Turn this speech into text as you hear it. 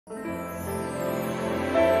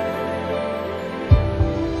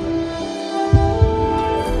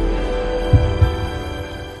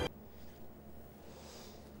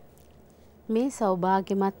මේ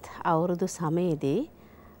සෞභාග්‍යමත් අවුරුදු සමයේදී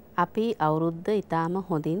අපි අවුරුද්ද ඊටාම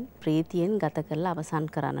හොඳින් ප්‍රීතියෙන් ගත කරලා අවසන්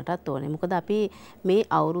කරන්නටත් ඕනේ. මොකද අපි මේ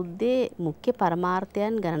අවුරුද්දේ මුඛ්‍ය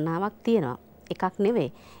පරමාර්ථයන් ගණනාවක් තියෙනවා. එකක් නෙවෙයි.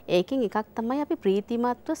 ඒකෙන් එකක් තමයි අපි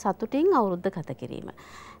ප්‍රීතිමත්ව සතුටින් අවුරුද්ද ගත කිරීම.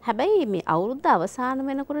 හැබැයි මේ අවුරුද්ද අවසන්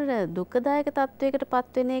වෙනකොට දුක්ඛදායක තත්වයකට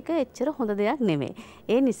පත් වෙන එක එච්චර හොඳ දෙයක් නෙවෙයි.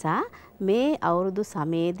 ඒ නිසා මේ අවුරුදු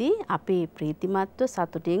සමයේදී අපි ප්‍රීතිමත්ව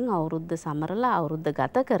සතුටින් අවුරුද්ද සමරලා අවුරුද්ද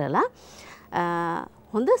ගත කරලා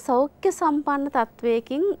හොඳ සෞඛ්‍ය සම්පන්න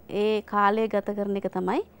තත්වයකින් ඒ කාලය ගත කරන එක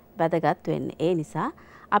තමයි වැදගත් වෙන්නේ. ඒ නිසා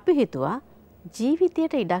අපි හිතුවා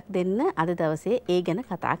ජීවිතයට ඉඩක් දෙන්න අද දවසේ ඒ ගැන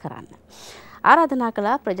කතා කරන්න. ආරාධනා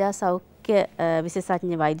කළා ප්‍රජා සෞඛ්‍ය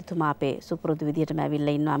විශේෂඥ වෛද්‍යතුමා අපේ සුපුරුදු විදිහටම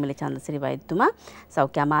ඇවිල්ලා ඉන්නවා අමිල චන්ද්‍රසිරි වෛද්‍යතුමා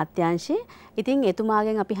සෞඛ්‍ය අමාත්‍යාංශයේ. ඉතින්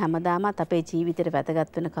එතුමාගෙන් අපි හැමදාමත් අපේ ජීවිතේට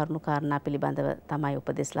වැදගත් වෙන කරුණු කාරණා පිළිබඳව තමයි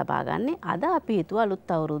උපදෙස් ලබා ගන්නෙ. අද අපි හිතුවා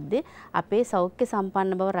අලුත් අවුරුද්දේ අපේ සෞඛ්‍ය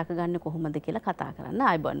සම්පන්න බව රැකගන්නේ කොහොමද කියලා කතා කරන්න.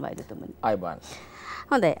 ආයුබෝවන් වෛද්‍යතුමනි. ආයුබෝවන්.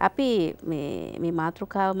 හොඳයි. අපි මේ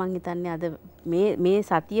මාතෘකාව මම හිතන්නේ අද මේ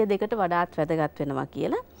සතිය දෙකට වඩාත් වැදගත් වෙනවා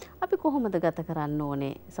කියලා. අපි කොහොමද ගත කරන්න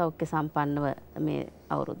ඕනේ සෞඛ්‍ය සම්පන්නව මේ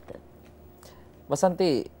අවුරුද්ද? වසන්ති,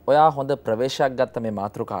 ඔයා හොඳ ප්‍රවේශයක් ගත්ත මේ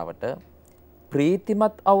මාතෘකාවට.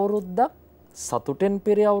 ප්‍රීතිමත් අවුරුද්දක්, සතුටෙන්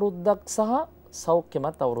පිරි අවුරුද්දක් සහ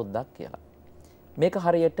සෞඛ්‍යමත් අවුරුද්දක් කියලා. මේක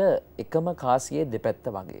හරියට එකම කාසියේ දෙපැත්ත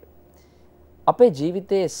වගේ. අපේ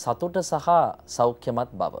ජීවිතයේ සතුට සහ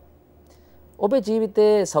සෞඛ්‍යමත් බව. ඔබේ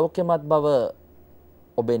ජීවිතයේ සෞඛ්‍යමත් බව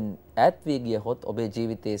ඔබෙන් ඈත් වී ගියහොත් ඔබේ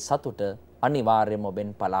ජීවිතයේ සතුට අනිවාර්යයෙන්ම ඔබෙන්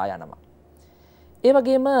පලා යනවා. ඒ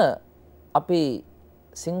වගේම අපි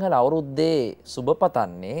සිංහල අවුරුද්දේ සුබ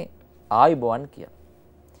පතන්නේ ආයුබෝවන් කියලා.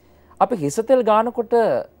 අපි හිසතෙල් ගානකොට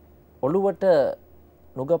ඔළුවට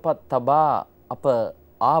නුගපත් තබා අප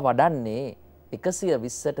වඩන්නේ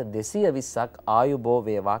 120ට 220ක් ආයුබෝ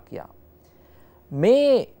වේවා කියා.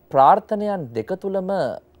 මේ ප්‍රාර්ථනයන් දෙක තුලම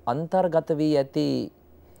අන්තර්ගත වී ඇති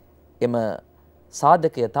එම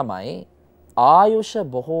සාධකය තමයි ආයුෂ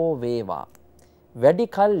බොහෝ වේවා. වැඩි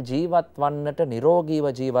කල ජීවත් වන්නට, නිරෝගීව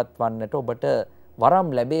ජීවත් වන්නට ඔබට වරම්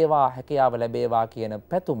ලැබේවා, හැකියාව ලැබේවා කියන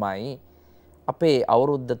පැතුමයි අපේ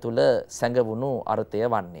අවුරුද්ද තුල සැඟවුණු අර්ථය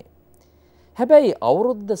වන්නේ. හැබැයි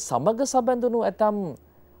අවුරුද්ද සමග සැබඳුණු ඇතම්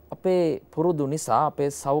අපේ පුරුදු නිසා අපේ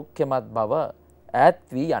සෞඛ්‍යමත් බව ඈත්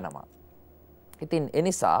වී යනවා. ඉතින් ඒ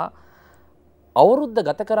නිසා අවුරුද්ද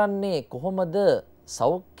ගත කරන්නේ කොහොමද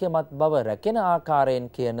සෞඛ්‍යමත් බව රැකෙන ආකාරයෙන්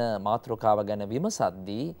කියන මාතෘකාව ගැන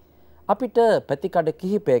විමසද්දී අපිට පැතිකඩ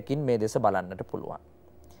කිහිපයකින් මේ දෙස බලන්නට පුළුවන්.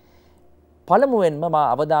 පළමුවෙන්ම මා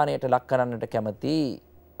අවධානයට ලක් කරන්නට කැමති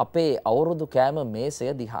අපේ අවුරුදු කෑම මේසය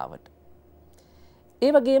දිහාවට.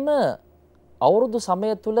 ඒ වගේම අවුරුදු සමය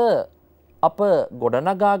තුල අප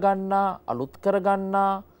ගොඩනගා ගන්නා, අලුත් කර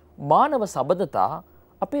ගන්නා මානව සබඳතා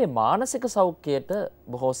අපේ මානසික සෞඛ්‍යයට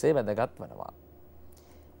බොහෝසේ වැදගත් වෙනවා.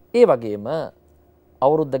 ඒ වගේම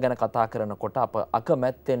අවුරුද්ද ගැන කතා කරනකොට අප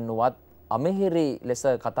අකමැත්තෙන් නුවත් අමහිරි ලෙස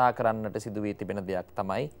කතා කරන්නට සිදු වී තිබෙන දෙයක්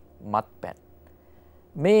තමයි මත්පැන්.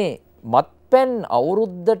 මේ මත්පැන්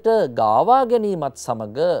අවුරුද්දට ගාවා ගැනීමත්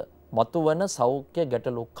සමග මතුවන සෞඛ්‍ය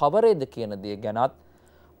ගැටලු කවරේද කියන දේ ගැනත්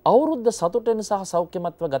අවුරුද්ද සතුටෙන් සහ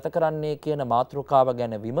සෞඛ්‍යමත්ව ගත කරන්නේ කියන මාතෘකාව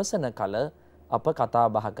ගැන විමසන කල අප කතා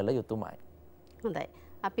බහ කළ යුතුමයි. හොඳයි.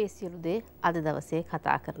 අපි සියලු දේ අද දවසේ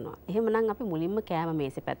කතා කරනවා. එහෙමනම් අපි මුලින්ම කෑම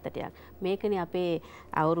මේසෙ පැත්තට යන්න. මේකනේ අපේ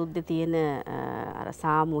අවුරුද්දේ තියෙන අර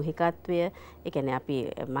සාමූහිකත්වය. ඒ කියන්නේ අපි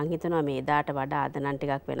මං හිතනවා මේ එදාට වඩා අද නම්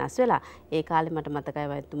ටිකක් වෙනස් වෙලා. ඒ කාලේ මට මතකයි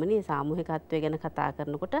වෛද්‍යතුමනි සාමූහිකත්වය ගැන කතා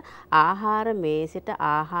කරනකොට ආහාර මේසෙට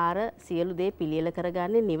ආහාර සියලු දේ පිළියෙල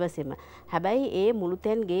කරගන්නේ නිවසේම. හැබැයි ඒ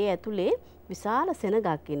මුළුතැන් ගේ ඇතුලේ විශාල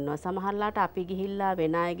සෙනගක් ඉන්නවා. සමහරලාට අපි ගිහිල්ලා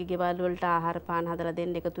වෙන අයගේ ගෙවල් වලට ආහාර පාන හදලා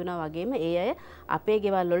දෙන්න එකතු වෙනවා වගේම ඒ අය අපේ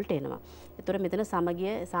ගෙවල් වලට එනවා. ඒතර මෙතන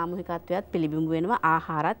සමගිය සාමූහිකත්වයක් පිළිබිඹු වෙනවා,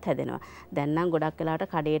 ආහාරත් හැදෙනවා. දැන් නම් ගොඩක්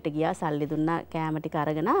වෙලාවට කඩේට ගියා, සල්ලි දුන්නා, කෑම ටික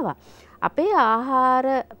අරගෙන ආවා. අපේ ආහාර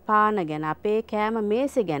පාන ගැන, අපේ කෑම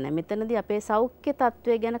මේසෙ ගැන, මෙතනදී අපේ සෞඛ්‍ය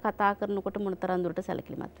තත්ත්වය ගැන කතා කරනකොට මොනතරම් දුරට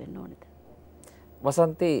සැලකිලිමත් වෙන්න ඕනේද?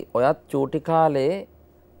 වසන්ති, ඔයත් චූටි කාලේ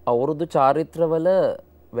අවුරුදු චාරිත්‍රවල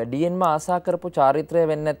වැඩියෙන්ම ආසා කරපු චාරිත්‍රය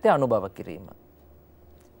වෙන්නේ නැත්තේ අනුභව කිරීම.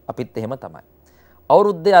 අපිත් එහෙම තමයි.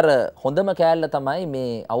 අවුරුද්දේ අර හොඳම කෑල්ල තමයි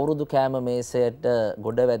මේ අවුරුදු කෑම මේසයට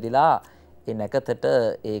ගොඩ වැදිලා ඒ නැකතට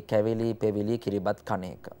ඒ කැවිලි පෙවිලි කිරිබත් කන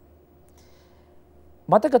එක.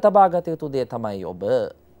 මතක තබා ගත යුතු දේ තමයි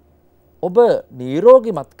ඔබ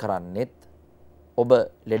නිරෝගීමත් කරන්නෙත්, ඔබ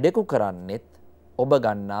ලෙඩෙකු කරන්නෙත් ඔබ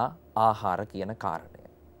ගන්නා ආහාර කියන කාරණය.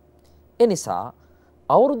 ඒ නිසා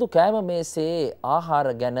අවුරුදු කෑම මේසේ ආහාර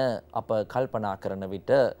ගැන අප කල්පනා කරන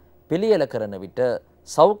විට, පිළියෙල කරන විට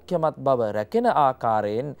සෞඛ්‍යමත් බව රැකෙන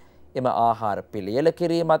ආකාරයෙන් එම ආහාර පිළියෙල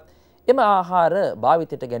කිරීමත්, එම ආහාර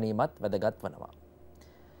භාවිතයට ගැනීමත් වැදගත් වනවා.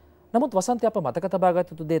 නමුත් වසන්තය අප මතක තබා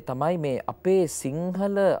ගත යුතු දේ තමයි මේ අපේ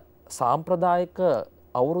සිංහල සාම්ප්‍රදායික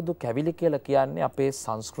අවුරුදු කැවිලි කියලා කියන්නේ අපේ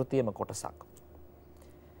සංස්කෘතියම කොටසක්.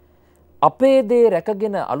 අපේ දේ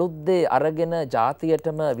රැකගෙන අලුත් දේ අරගෙන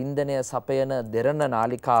ජාතියටම වින්දනය සපයන දෙරණ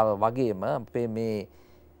නාලිකාව වගේම අපේ මේ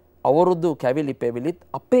අවුරුදු කැවිලි පෙවිලිත්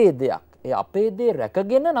අපේ දෙයක්. ඒ අපේ දේ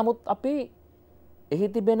රැකගෙන නමුත් අපි එහි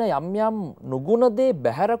තිබෙන යම් යම් නුගුණ දේ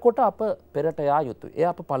බැහැර කොට අප පෙරට යා යුතුයි. ඒ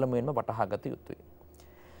අප පළමුවෙන්ම වටහා ගත යුතුයි.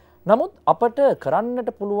 නමුත් අපට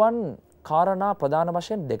කරන්නට පුළුවන් කාරණා ප්‍රධාන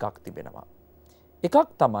වශයෙන් දෙකක් තිබෙනවා. එකක්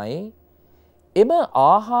තමයි එම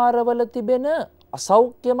ආහාරවල තිබෙන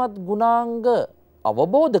අසෞඛ්‍යමත් ගුණාංග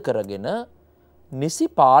අවබෝධ කරගෙන නිසි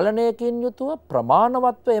පාලනයකින් යුතුව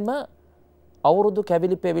ප්‍රමාණවත්ව එම අවුරුදු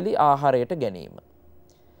කැවිලි පෙවිලි ආහාරයට ගැනීම.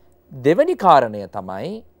 දෙවැනි කාරණය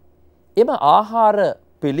තමයි එම ආහාර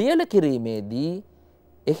පිළියෙල කිරීමේදී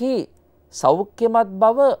එහි සෞඛ්‍යමත්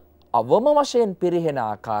බව අවම වශයෙන් පිරිහෙන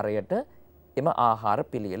ආකාරයට එම ආහාර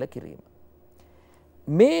පිළියෙල කිරීම.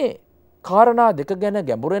 මේ කාරණා දෙක ගැන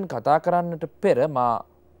ගැඹුරෙන් කතා කරන්නට පෙර මා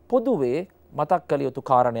පොදුවේ මතක් කළ යුතු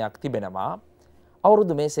කාරණයක් තිබෙනවා.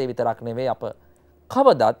 අවුරුදු මේසේ විතරක් නෙවෙයි අප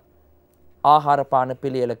කවදත් ආහාර පාන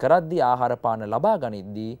පිළියෙල කරද්දී ආහාර පාන ලබා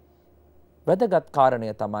ගනිද්දී වැදගත්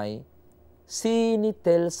කාරණය තමයි සීනි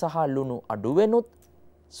තෙල් සහ ලුණු අඩුවෙනුත්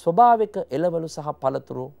ස්වභාවික එළවලු සහ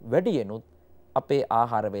පළතුරු වැඩියෙනුත් අපේ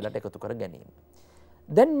ආහාර වේලට එකතු කර ගැනීම.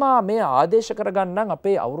 දැන් මා මේ ආදේශ කරගන්නම්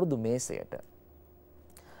අපේ අවුරුදු මේසයට.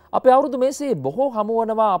 අපේ අවුරුදු මේසයේ බොහෝ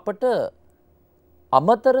හමුවනවා අපට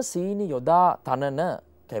අමතර සීනි යොදා තනන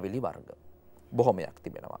කැවිලි වර්ග. බොහොමයක්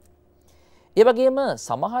තිබෙනවා. ඒ වගේම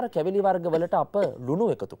සමහර කැවිලි වර්ග වලට අප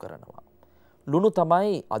ලුණු එකතු කරනවා. ලුණු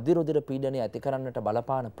තමයි අධිරුධිර පීඩනය ඇති කරන්නට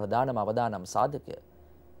බලපාන ප්‍රධානම අවදානම් සාධකය.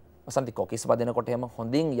 වසන්ති කොකිස් වදිනකොට එහෙම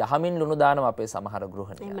හොඳින් යහමින් ලුණු දානවා අපේ සමහර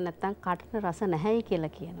ගෘහණිය. එහෙම නැත්නම් කටන රස නැහැයි කියලා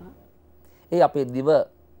කියනවා. ඒ අපේ දිව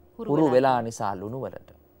හුරු වෙලා නිසා ලුණු වලට.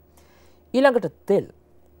 ඊළඟට තෙල්.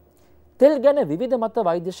 තෙල් ගැන විවිධ මත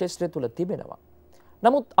වෛද්‍ය ශාස්ත්‍රය තුල තිබෙනවා.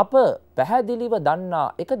 නමුත් අප පැහැදිලිව දන්නා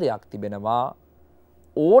එක දෙයක් තිබෙනවා.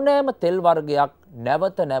 ඕනෑම තෙල් වර්ගයක්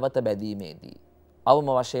නැවත නැවත බැදීමේදී අවම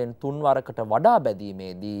වශයෙන් 3 වරකට වඩා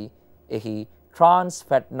බැදීමේදී එහි ට්‍රාන්ස්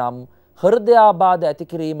ෆැට් නම් හෘදයාබාධ ඇති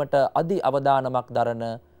කිරීමට අධි අවදානමක් දරන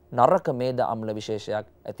නරක මේද අම්ල විශේෂයක්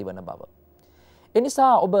ඇතිවන බව.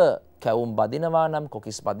 එනිසා ඔබ කැවුම් බදිනවා නම්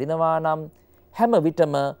කොකිස් බදිනවා නම් හැම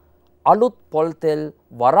විටම අලුත් පොල් තෙල්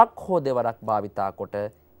වරක් හෝ දෙවරක් භාවිතා කොට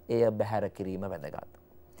එය බැහැර කිරීම වැදගත්.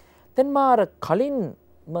 දැන් මාර කලින්ම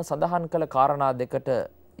සඳහන් කළ කාරණා දෙකට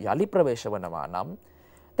යලි ප්‍රවේශ වනවා නම්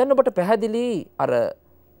දැන් ඔබට පැහැදිලි අර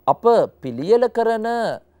අප පිළියෙල කරන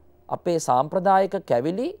අපේ සාම්ප්‍රදායික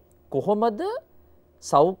කැවිලි කොහොමද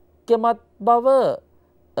සෞඛ්‍යමත් බව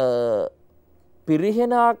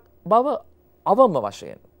පිරිහෙන බව අවම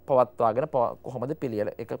වශයෙන් පවත්වාගෙන කොහොමද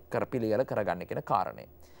පිළියෙල කරගන්න කියන කාරණය.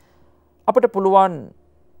 අපිට පුළුවන්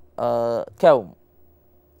කැවුම්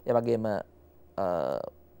ඒ වගේම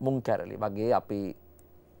මුං කැරලි වගේ අපි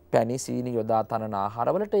පැණි සීනි යොදා තනන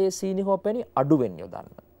ආහාරවලට ඒ සීනි හෝ පැණි අඩුවෙන් යොදන්න.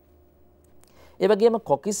 ඒ වගේම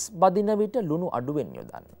කොකිස් බදින විට ලුණු අඩුවෙන්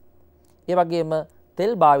යොදන්න. ඒ වගේම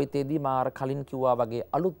තෙල් භාවිතයේදී මාර කලින් කිව්වා වගේ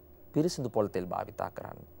අලුත් පිරිසිදු පොල් තෙල් භාවිතා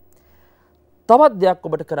කරන්න. තවත් දෙයක්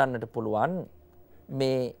ඔබට කරන්නට පුළුවන්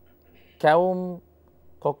මේ කැවුම්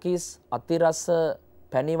කොකිස් අතිරස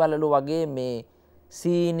පැණිවලලු වගේ මේ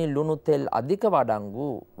සීනි ලුණු තෙල් අධික වඩංගු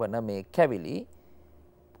වන මේ කැවිලි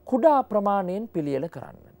කුඩා ප්‍රමාණයෙන් පිළියෙල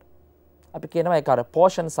කරන්නට. අපි කියනවා ඒක අර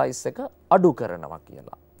පෝෂන් සයිස් එක අඩු කරනවා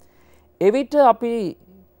කියලා. එවිට අපි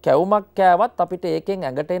කැවුමක් කෑවත් අපිට ඒකෙන්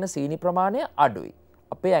ඇඟට එන සීනි ප්‍රමාණය අඩුයි.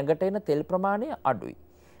 අපේ ඇඟට එන තෙල් ප්‍රමාණය අඩුයි.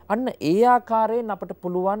 අන්න ඒ ආකාරයෙන් අපට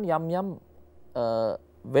පුළුවන් යම් යම්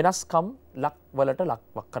වෙනස්කම් වලට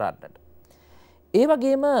ලක්වක් කරන්නට. ඒ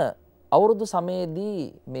වගේම අවුරුදු සමයේදී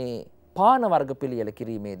මේ පාන වර්ග පිළියෙල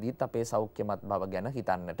කිරීමේදීත් අපේ සෞඛ්‍යමත් බව ගැන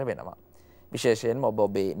හිතන්නට වෙනවා. විශේෂයෙන්ම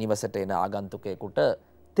ඔබේ නිවසට එන ආගන්තුකයෙකුට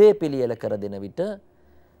තේ පිළියෙල කර දෙන විට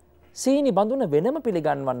සීනි බඳුන වෙනම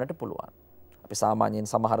පිළිගන්වන්නට පුළුවන්. අපි සාමාන්‍යයෙන්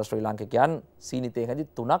සමහර ශ්‍රී ලාංකිකයන් සීනි තේ හැඳි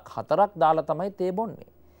 3ක් 4ක් දාලා තමයි තේ බොන්නේ.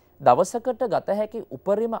 දවසකට ගත හැකි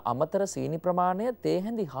උපරිම අමතර සීනි ප්‍රමාණය තේ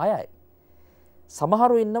හැඳි 6යි.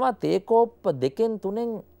 සමහරු ඉන්නවා තේ කෝප්ප 2න්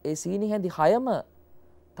 3න් ඒ සීනි හැඳි 6ම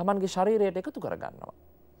Tamanගේ ශරීරයට එකතු කරගන්නවා.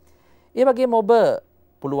 ඒ වගේම ඔබ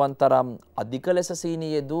පුළුවන් තරම් අධික ලෙස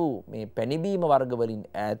සීනි යෙදූ මේ පැණිබීම වර්ග වලින්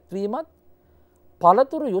ඈත්වීමත්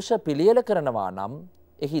පළතුරු යුෂ පිළියෙල කරනවා නම්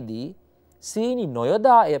එහිදී සීනි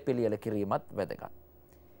නොයොදා එය පිළියෙල කිරීමත් වැදගත්.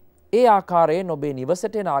 ඒ ආකාරයෙන් ඔබේ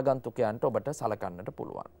නිවසට එන ආගන්තුකයන්ට ඔබට සලකන්නට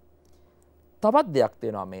පුළුවන්. තවත් දෙයක්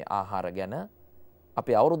තියෙනවා මේ ආහාර ගැන.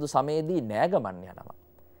 අපි අවුරුදු සමයේදී නෑගමන් යනවා.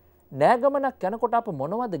 නෑගමනක් යනකොට අප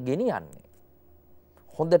මොනවද ගෙනියන්නේ?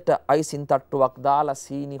 හොඳට අයිසින් තට්ටුවක් දාලා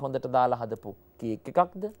සීනි හොඳට දාලා හදපු කේක්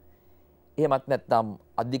එකක්ද? එහෙමත් නැත්නම්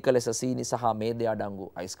අධික ලෙස සීනි සහ මේදය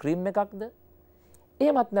අඩංගු අයිස්ක්‍රීම් එකක්ද?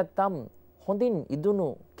 එහෙමත් නැත්නම් හොඳින් ඉදුණු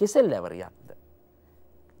කෙසෙල් ඇවරියක්ද?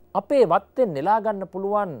 අපේ වත්තෙන් නෙලා ගන්න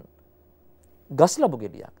පුළුවන් ගස් ලබු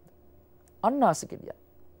ගෙඩියක්ද? අන්නාසි ගෙඩියක්.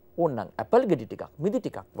 ඕනනම් ඇපල් ගෙඩි ටිකක්, මිදි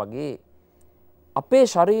ටිකක් වගේ අපේ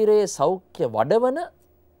ශරීරයේ සෞඛ්‍ය වඩවන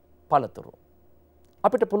පළතුරු.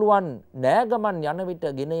 අපිට පුළුවන් නෑගමන් යන විට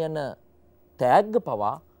ගෙන යන තෑග්ග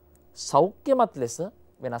පවා සෞඛ්‍යමත් ලෙස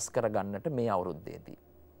වෙනස් කරගන්නට මේ අවුරුද්දේදී.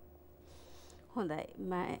 හොඳයි.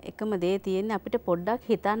 එකම දේ තියෙන්නේ අපිට පොඩ්ඩක්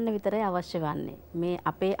හිතන්න විතරයි අවශ්‍ය වන්නේ. මේ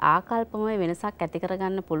අපේ ආකල්පමය වෙනසක් ඇති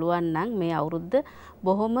කරගන්න පුළුවන් නම් මේ අවුරුද්ද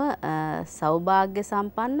බොහොම සෞභාග්‍ය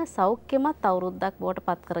සම්පන්න සෞඛ්‍යමත් අවුරුද්දක් බවට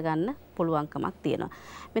පත් කරගන්න පුළුවන්කමක් තියෙනවා.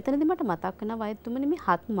 මෙතනදී මට මතක් වෙනවා වෛද්‍යතුමනි මේ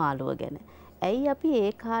හත් මාළුව ගැන. ඇයි අපි ඒ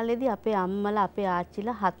කාලෙදී අපේ අම්මලා අපේ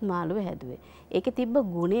ආච්චිලා හත් මාළුව හැදුවේ? ඒකේ තිබ්බ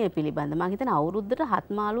ගුණය පිළිබඳ මම හිතන අවුරුද්දට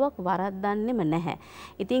හත් මාළුවක් වරද්දන්නෙම නැහැ.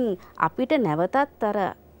 ඉතින් අපිට නැවතත් අර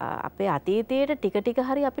අපේ අතීතයට ටික ටික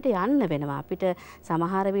හරි අපිට යන්න වෙනවා. අපිට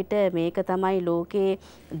සමහර විට මේක තමයි ලෝකේ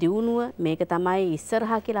දියුණුව, මේක තමයි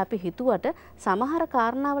ඉස්සරහා කියලා අපි හිතුවට සමහර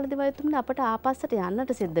කාරණාවලදී වයිතුමනේ අපට ආපස්සට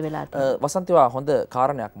යන්නට සිද්ධ වෙලා තියෙනවා. වසන්තිවා හොඳ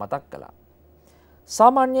කාරණයක් මතක් කළා.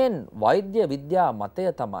 සාමාන්‍යයෙන් වෛද්‍ය විද්‍යා මතය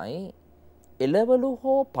තමයි එළවලු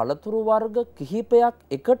හෝ පළතුරු වර්ග කිහිපයක්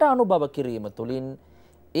එකට අනුභව කිරීම තුළින්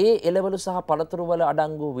ඒ එළවලු සහ පළතුරු වල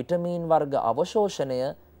අඩංගු විටමින් වර්ග අවශෝෂණය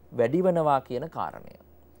වැඩි වෙනවා කියන කාරණය.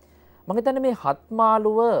 මම හිතන්නේ මේ හත්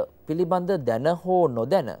මාළුව පිළිබඳ දැන හෝ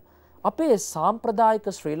නොදැන අපේ සාම්ප්‍රදායික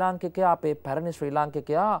ශ්‍රී ලාංකිකයා, අපේ පැරණි ශ්‍රී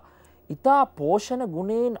ලාංකිකයා ඊතා පෝෂණ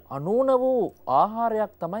ගුණයෙන් අනූන වූ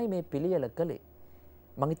ආහාරයක් තමයි මේ පිළියෙල කළේ.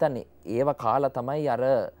 මම හිතන්නේ ඒව කාලා තමයි අර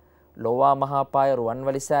ලෝවා මහාපාය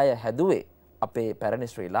රුවන්වැලි සෑය හැදුවේ අපේ පැරණි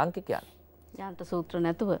ශ්‍රී ලාංකිකයන්. යන්ත්‍ර සූත්‍ර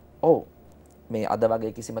නැතුව. ඔව්. මේ අද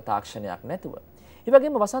වගේ කිසිම තාක්ෂණයක් නැතුව. ඒ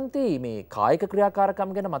වගේම වසන්ති මේ කායික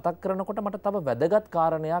ක්‍රියාකාරකම් ගැන මතක් කරනකොට මට තව වැදගත්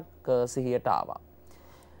කාරණයක් සිහියට ආවා.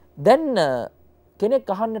 දැන්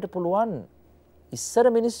කෙනෙක් අහන්නට පුළුවන් ඉස්සර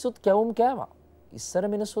මිනිස්සුත් කැවුම් කෑවා. ඉස්සර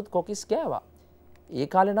මිනිස්සුත් කොකිස් කෑවා. ඒ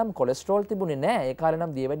කාලේ නම් කොලෙස්ටරෝල් තිබුණේ නැහැ. ඒ කාලේ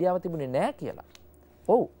නම් දියවැඩියාව තිබුණේ නැහැ කියලා.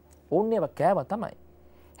 ඔව්. ඕන් ඒවා කෑවා තමයි.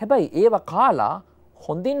 හැබැයි ඒවා කාලා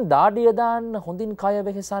හොඳින් දාඩිය දාන්න, හොඳින් කය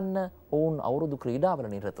වෙහෙසන්න ඔවුන් අවුරුදු ක්‍රීඩාවල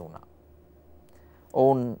නිරත වුණා.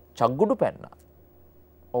 ඔවුන් චග්ගුඩු පැන්නා.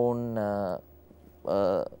 ඔවුන්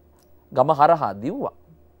ගම හරහා දිව්වා.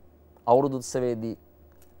 අවුරුදු උත්සවයේදී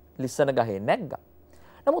ලිස්සන ගහේ නැග්ගා.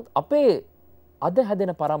 නමුත් අපේ අද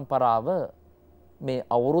හැදෙන පරම්පරාව මේ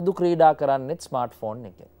අවුරුදු ක්‍රීඩා කරන්නෙත් ස්මාර්ට්ෆෝන්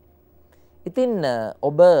එකෙන්. ඉතින්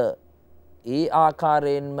ඔබ ඒ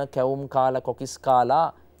ආකාරයෙන්ම කැවුම් කාලා කොකිස් කාලා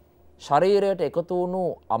ශරීරයට එකතු වුණු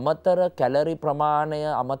අමතර කැලරි ප්‍රමාණය,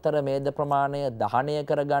 අමතර මේද ප්‍රමාණය දහනය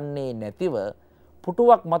කරගන්නේ නැතිව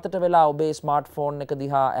පුටුවක් මතට වෙලා ඔබේ ස්මාර්ට්ෆෝන් එක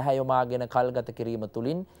දිහා ඇහැ යොමාගෙන කල්ගත කිරීම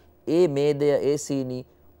තුළින් ඒ මේදය, ඒ සීනි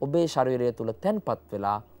ඔබේ ශරීරය තුළ තැන්පත්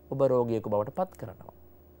වෙලා ඔබ රෝගියෙකු බවට පත් කරනවා.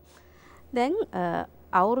 දැන්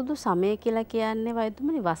අවුරුදු සමය කියලා කියන්නේ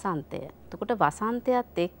වෛද්‍යතුමනි වසන්තය. එතකොට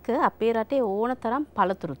වසන්තයත් එක්ක අපේ රටේ ඕන තරම්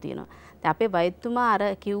පළතුරු තියෙනවා. දැන් අපේ වෛද්‍යතුමා අර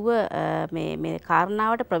කිව්ව මේ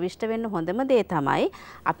කාරණාවට ප්‍රවිෂ්ඨ වෙන්න හොඳම දේ තමයි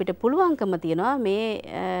අපිට පුළුවන්කම තියෙනවා මේ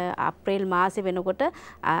අප්‍රේල් මාසේ වෙනකොට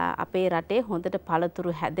අපේ රටේ හොඳට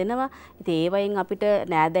පළතුරු හැදෙනවා. ඉතින් ඒ වයින් අපිට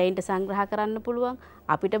නෑදෑයින්ට සංග්‍රහ කරන්න පුළුවන්.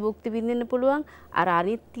 අපිට භුක්ති විඳින්න පුළුවන්. අර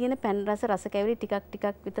අනිත් තියෙන පැන් රස කැවිලි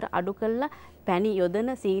ටිකක් විතර අඩු කරලා පැණි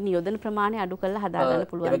යොදන, සීනි යොදන ප්‍රමාණය අඩු කරලා හදාගන්න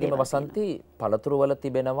පුළුවන්. ඒ වගේම වසන්ති පළතුරු වල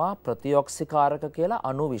තිබෙනවා ප්‍රතිඔක්සිකාරක කියලා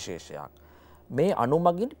අණු විශේෂයක්. මේ අණු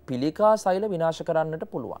මගින් පිළිකා සෛල විනාශ කරන්නට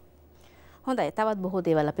පුළුවන්. හොඳයි, තවත් බොහෝ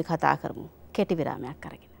දේවල් අපි කතා කරමු. කෙටි විරාමයක්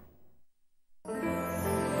අරගෙන.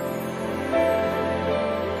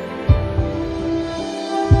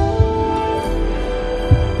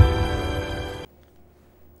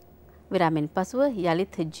 විරාමෙන් පසුව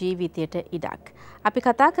යලිත් ජීවිතයට ඉඩක්. අපි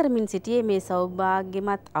කතා කරමින් සිටියේ මේ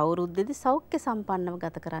සෞභාග්‍යමත් අවුරුද්දේදී සෞඛ්‍ය සම්පන්නව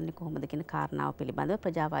ගත කරන්නේ කොහොමද කියන කාරණාව පිළිබඳව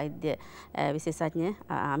ප්‍රජා වෛද්‍ය විශේෂඥ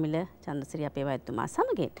අමිල චන්ද්‍රසිරි අපේ වෛද්‍යතුමා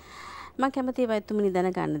සමගින්. මම කැමතියි වෛද්‍යතුමනි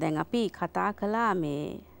දැනගන්න දැන් අපි කතා කළා මේ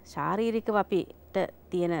ශාරීරිකව අපිට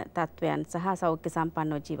තියෙන තත්වයන් සහ සෞඛ්‍ය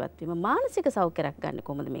සම්පන්නව ජීවත් වීම, මානසික සෞඛ්‍ය රැකගන්නේ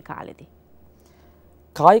කොහොමද මේ කාලෙදී?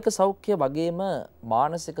 කායික සෞඛ්‍ය වගේම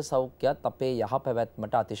මානසික සෞඛ්‍යයත් අපේ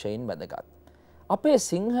යහපැවැත්මට අතිශයින් වැදගත්. අපේ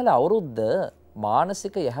සිංහල අවුරුද්ද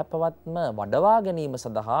මානසික යහපැවැත්ම වඩවා ගැනීම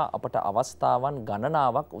සඳහා අපට අවස්ථාවන්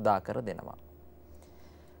ගණනාවක් උදා කර දෙනවා.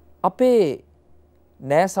 අපේ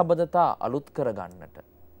නෑ සබඳතා අලුත් කරගන්නට,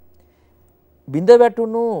 බිඳ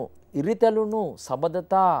වැටුණු ඉරිතැලුණු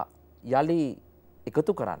සබඳතා යලි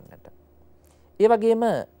එකතු කරන්නට, ඒ වගේම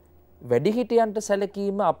වැඩිහිටියන්ට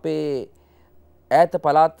සැලකීම අපේ ඈත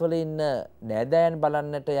පළාත්වල ඉන්න නෑදෑයන්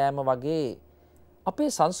බලන්නට යෑම වගේ අපේ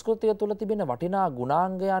සංස්කෘතිය තුළ තිබෙන වටිනා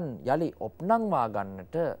ගුණාංගයන් යලි ඔප්නංවා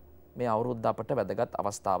ගන්නට මේ අවුරුද්ද අපට වැදගත්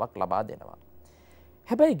අවස්ථාවක් ලබා දෙනවා.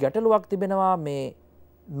 හැබැයි ගැටලුවක් තිබෙනවා මේ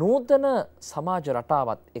නූතන සමාජ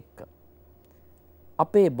රටාවත් එක්ක.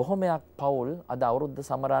 අපේ බොහොමයක් පවුල් අද අවුරුද්ද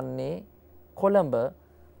සමරන්නේ කොළඹ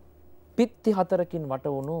පිත්ති 4කින් වට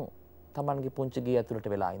වුණු තමන්ගේ පුංචි ගේ ඇතුළට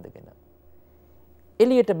වෙලා ඉඳගෙන.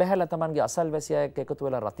 එළියට බැහැලා තමන්ගේ අසල්වැසියා එක්ක එකතු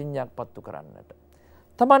වෙලා රතිඤ්ඤයක් පත්තු කරන්නට.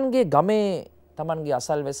 තමන්ගේ ගමේ තමන්ගේ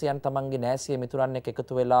අසල්වැසියන් තමන්ගේ නෑසිය මිතුරන් එක්ක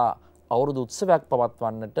එකතු වෙලා අවුරුදු උත්සවයක්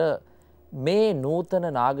පවත්වන්නට මේ නූතන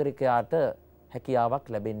නාගරිකයාට හැකියාවක්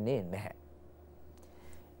ලැබෙන්නේ නැහැ.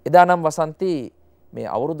 එදා නම් වසන්ති මේ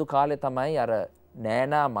අවුරුදු කාලේ තමයි අර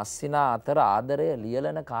නෑනා මස්සිනා අතර ආදරය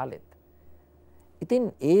ලියලන කාලෙත්. ඉතින්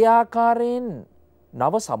ඒ ආකාරයෙන්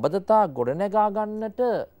නව සබඳතා ගොඩනගා ගන්නට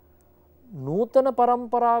නූතන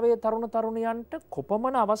පරම්පරාවේ තරුණ තරුණියන්ට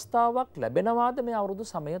කොපමණ අවස්ථාවක් ලැබෙනවාද මේ අවුරුදු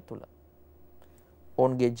සමය තුළ.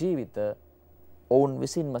 ඔවුන්ගේ ජීවිත ඔවුන්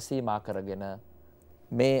විසින්ම සීමා කරගෙන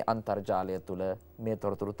මේ අන්තර්ජාලය තුළ මේ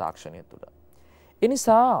තොරතුරු තාක්ෂණය තුළ.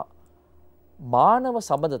 එනිසා මානව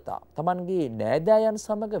සබඳතා තමන්ගේ නෑදෑයන්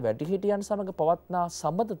සමග වැඩිහිටියන් සමග පවත්නා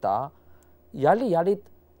සබඳතා යළි යළිත්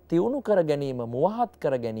තියුණු කර ගැනීම මුවහත්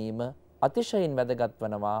කර ගැනීම අතිශයින් වැදගත්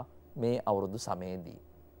වනවා මේ අවුරුදු සමයේදී.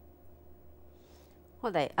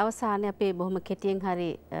 හොඳයි අවසානයේ අපේ බොහොම කෙටියෙන් හරි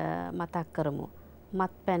මතක් කරමු.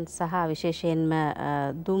 මත්පැන් සහ විශේෂයෙන්ම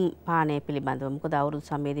දුම් පානය පිළිබඳව. මොකද අවුරුදු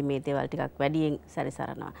සමයේදී මේ දේවල් ටිකක් වැඩියෙන්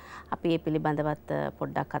සැරිසරනවා. අපි මේ පිළිබඳවත්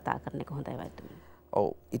පොඩ්ඩක් කතා කරන එක හොඳයි වයිතුමනි. ඔව්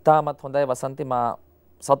ඉතාමත් හොඳයි වසන්ති මා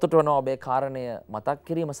සතුටු වෙනවා ඔබේ කාරණය මතක්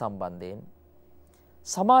කිරීම සම්බන්ධයෙන්.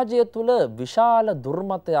 සමාජය තුළ විශාල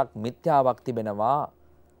දුර්මතයක් මිත්‍යාවක් තිබෙනවා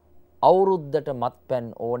අවුරුද්දට මත්පැන්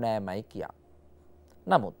ඕනෑමයි කියා.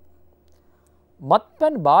 නමුත්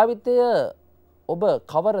මත්පැන් භාවිතය ඔබ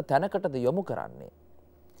කවර තැනකටද යොමු කරන්නේ?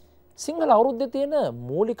 සිංහල අවුරුද්දේ තියෙන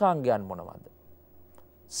මූලිකාංගයන් මොනවද?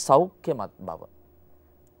 සෞඛ්‍යමත් බව.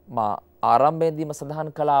 මා ආරම්භයේදීම සඳහන්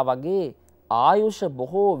කළා වගේ ආයුෂ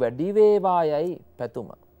බොහෝ වැඩි වේවා යයි පැතුම.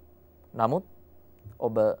 නමුත්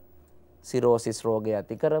ඔබ සිරෝසිස් රෝගය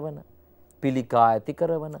ඇති කරවන, පිළිකා ඇති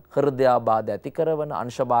කරවන, හෘදයාබාධ ඇති කරවන,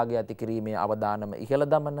 අංශභාගය ඇති කිරීමේ අවදානම ඉහළ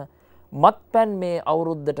දමන මත්පැන් මේ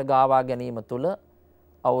අවුරුද්දට ගාවා ගැනීම තුළ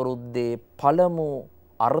අවුරුද්දේ පළමු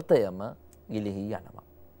අර්ථයම ගිලිහි යනවා.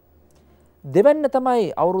 දෙවැන්න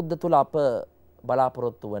තමයි අවුරුද්ද තුළ අප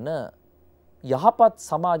බලාපොරොත්තු වන යහපත්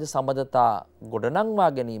සමාජ සබඳතා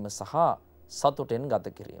ගොඩනංවා ගැනීම සහ සතුටෙන් ගත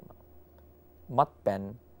කිරීම. මත්පැන්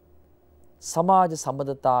සමාජ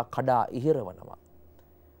සබඳතා කඩා ඉහිරවනවා.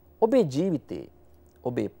 ඔබේ ජීවිතේ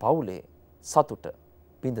ඔබේ පවුලේ සතුට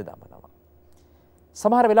බිඳ දමනවා.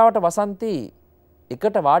 සමහර වෙලාවට වසන්ති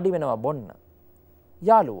එකට වාඩි වෙනවා බොන්න.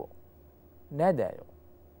 යාළුවෝ නෑදෑයෝ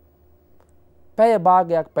පැය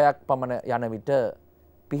භාගයක් පැයක් පමණ යන විට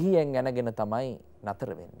පිහියෙන් යනගෙන තමයි නතර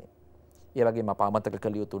වෙන්නේ. ඒ වගේම අප අමතක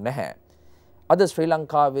කළ යුතු නැහැ. අද ශ්‍රී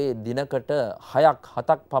ලංකාවේ දිනකට 6ක්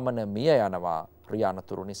 7ක් පමණ මිය යනවා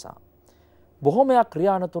ක්‍රියානතුරු නිසා. බොහොමයක්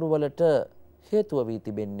ක්‍රියානතුරු වලට හේතුව වී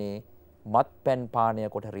තිබෙන්නේ මත්පැන් පානය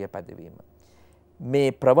කොට රිය පැදවීම.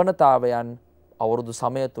 මේ ප්‍රවණතාවයන් අවුරුදු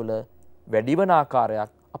සමය තුළ වැඩිවන ආකාරයක්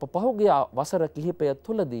අප පහුගිය වසර කිහිපය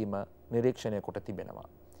තුළදීම නිරීක්ෂණය කොට තිබෙනවා.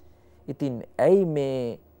 ඉතින් ඇයි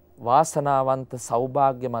මේ වාසනාවන්ත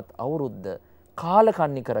සෞභාග්‍යමත් අවුරුද්ද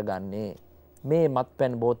කාලකන්නි කරගන්නේ මේ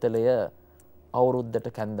මත්පැන් බෝතලය අවුරුද්දට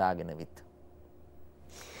කැන්දාගෙන විත්?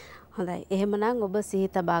 හොඳයි. එහෙමනම් ඔබ සිහි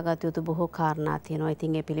තබා ගත යුතු බොහෝ කාරණා තියෙනවා.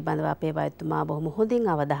 ඉතින් ඒ පිළිබඳව අපේ වෛද්‍යතුමා බොහොම හොඳින්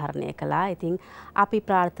අවධාරණය කළා. ඉතින් අපි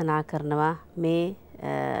ප්‍රාර්ථනා කරනවා මේ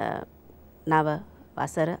නව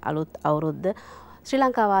වසර අලුත් අවුරුද්ද ශ්‍රී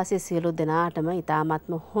ලංකා වාසී සියලු දෙනාටම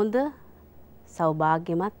ඉතාමත්ම හොඳ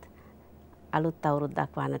සෞභාග්‍යමත් අලුත්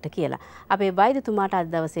අවුරුද්දක් වන්නට කියලා. අපේ වෛද්‍යතුමාට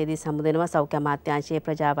අද දවසේදී සමුදෙනවා සෞඛ්‍ය අමාත්‍යාංශයේ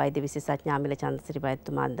ප්‍රජා වෛද්‍ය විශේෂඥ අමිල චන්ද්‍රසිරි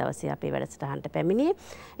වෛද්‍යතුමා අද දවසේ අපේ වැඩසටහනට පැමිණියේ.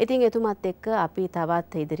 ඉතින් එතුමත් එක්ක අපි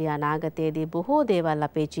තවත් ඉදිරි අනාගතයේදී බොහෝ දේවල්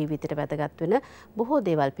අපේ ජීවිතයට වැදගත් වෙන බොහෝ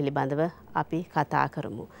දේවල් පිළිබඳව අපි කතා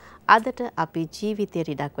කරමු. අදට අපි ජීවිතයේ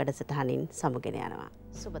ඉඩක් වැඩසටහනින් සමුගෙන යනවා.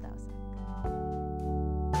 සුබ දවසක්.